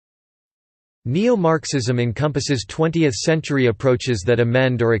Neo-Marxism encompasses 20th-century approaches that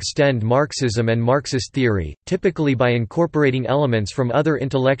amend or extend Marxism and Marxist theory, typically by incorporating elements from other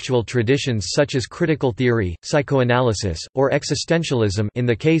intellectual traditions such as critical theory, psychoanalysis, or existentialism in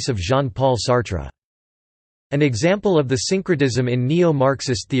the case of Jean-Paul Sartre. An example of the syncretism in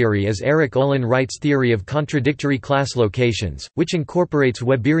Neo-Marxist theory is Eric Olin Wright's theory of contradictory class locations, which incorporates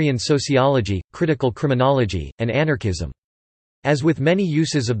Weberian sociology, critical criminology, and anarchism. As with many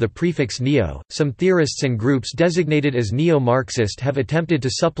uses of the prefix neo, some theorists and groups designated as neo-Marxist have attempted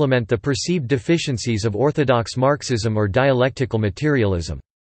to supplement the perceived deficiencies of orthodox Marxism or dialectical materialism.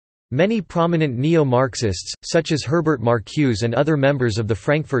 Many prominent neo-Marxists, such as Herbert Marcuse and other members of the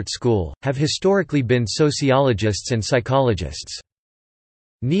Frankfurt School, have historically been sociologists and psychologists.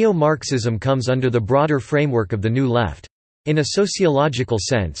 Neo-Marxism comes under the broader framework of the New Left. In a sociological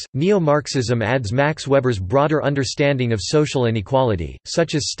sense, neo-Marxism adds Max Weber's broader understanding of social inequality,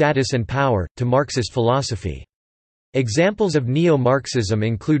 such as status and power, to Marxist philosophy. Examples of neo-Marxism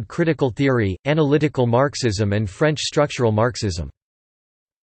include critical theory, analytical Marxism and French structural Marxism.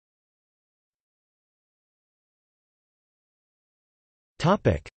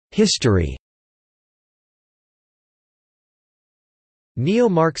 History.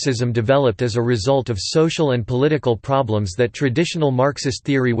 Neo-Marxism developed as a result of social and political problems that traditional Marxist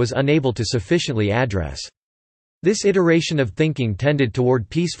theory was unable to sufficiently address. This iteration of thinking tended toward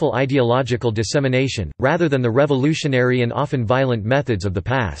peaceful ideological dissemination, rather than the revolutionary and often violent methods of the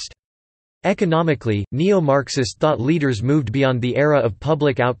past. Economically, neo-Marxist thought leaders moved beyond the era of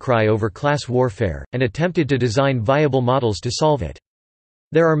public outcry over class warfare, and attempted to design viable models to solve it.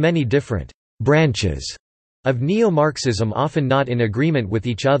 There are many different branches of neo-Marxism, often not in agreement with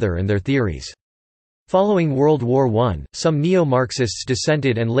each other and their theories. Following World War I, some neo-Marxists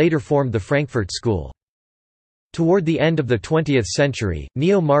dissented and later formed the Frankfurt School. Toward the end of the 20th century,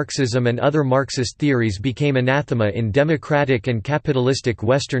 neo-Marxism and other Marxist theories became anathema in democratic and capitalistic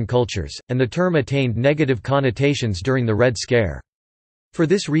Western cultures, and the term attained negative connotations during the Red Scare. For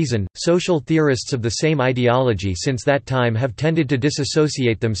this reason, social theorists of the same ideology since that time have tended to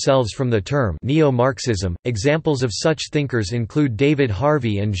disassociate themselves from the term neo-Marxism. Examples of such thinkers include David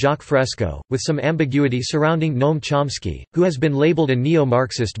Harvey and Jacques Fresco, with some ambiguity surrounding Noam Chomsky, who has been labeled a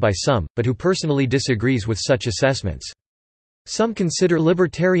neo-Marxist by some, but who personally disagrees with such assessments. Some consider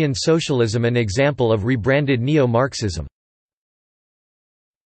libertarian socialism an example of rebranded neo-Marxism.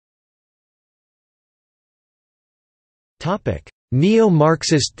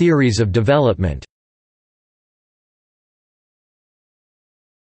 Neo-Marxist theories of development.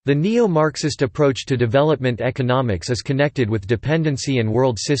 The neo-Marxist approach to development economics is connected with dependency and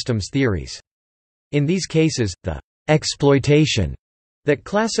world systems theories. In these cases, the exploitation that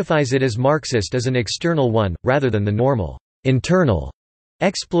classifies it as Marxist is an external one, rather than the normal, internal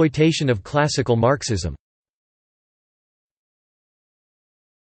exploitation of classical Marxism.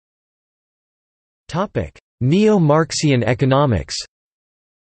 Neo-Marxian economics.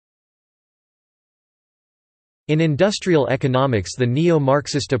 In industrial economics, the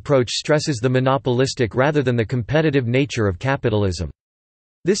neo-Marxist approach stresses the monopolistic rather than the competitive nature of capitalism.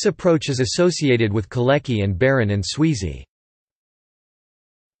 This approach is associated with Kalecki and Baran and Sweezy.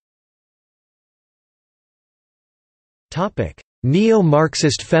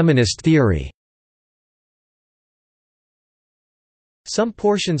 Neo-Marxist feminist theory. Some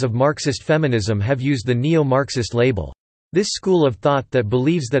portions of Marxist feminism have used the neo-Marxist label. This school of thought that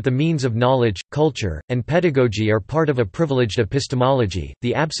believes that the means of knowledge, culture, and pedagogy are part of a privileged epistemology,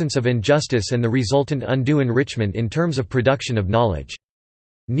 the absence of injustice and the resultant undue enrichment in terms of production of knowledge.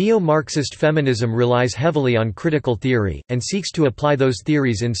 Neo-Marxist feminism relies heavily on critical theory, and seeks to apply those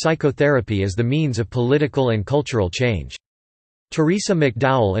theories in psychotherapy as the means of political and cultural change. Teresa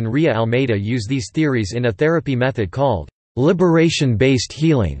McDowell and Ria Almeida use these theories in a therapy method called liberation-based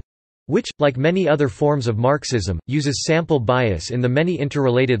healing, which, like many other forms of Marxism, uses sample bias in the many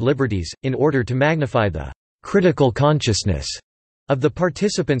interrelated liberties, in order to magnify the critical consciousness of the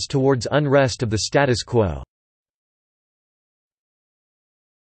participants towards unrest of the status quo.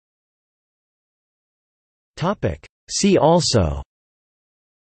 See also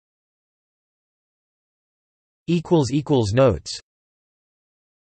Notes